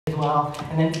well,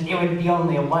 and then it would be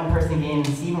only a one-person game, and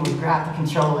Steven would grab the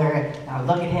controller, and I would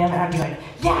look at him, and I'd be like,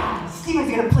 yeah, Steven's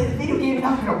gonna play the video game, and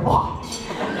I'm gonna watch.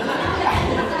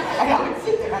 And I would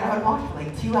sit there, and I would watch for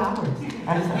like 2 hours. And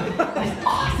I was like, that's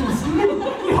awesome, Steven,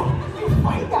 you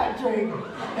fight that dragon.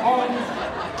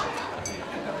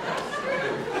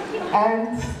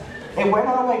 And it went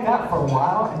on like that for a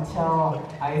while until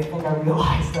I think I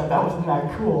realized that wasn't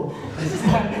that cool. It's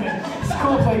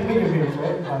cool playing video games,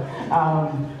 right?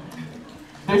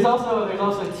 But there's also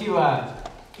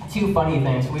two funny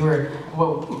things.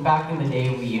 Back in the day,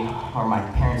 my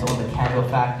parents owned a candle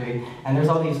factory, and there's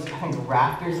all these, I think,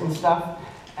 rafters and stuff.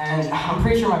 And I'm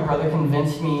pretty sure my brother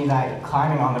convinced me that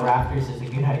climbing on the rafters is a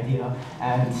good idea,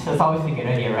 and that's always a good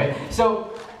idea, right?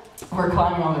 So we're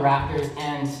climbing on the rafters,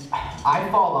 and I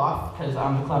fall off, because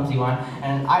I'm the clumsy one,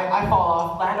 and I fall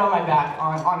off, land on my back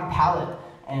on a pallet,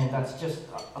 and that's just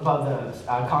above the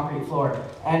concrete floor.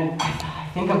 And I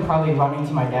think I'm probably running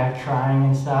to my dad crying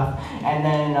and stuff, and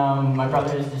then my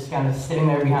brother is just kind of sitting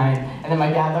there behind, and then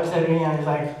my dad looks at me and he's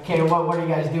like, okay, what are you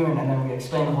guys doing? And then we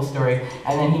explain the whole story,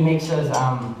 and then he makes us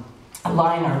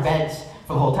lie in our beds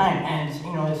for the whole time, and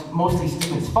it's mostly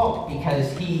Steven's fault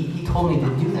because he told me to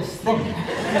do this thing.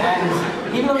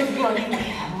 And even though he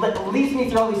leads me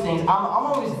through all these things, I'm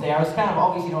always there. I was kind of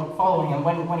always following him.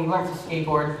 When he learned to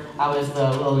skateboard, I was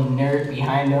the little nerd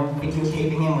behind him,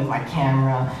 videotaping him with my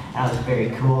camera, and I was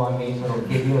very cool. I made little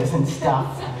videos and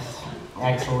stuff. That was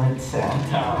excellent.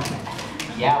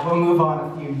 And yeah, we'll move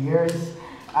on a few years.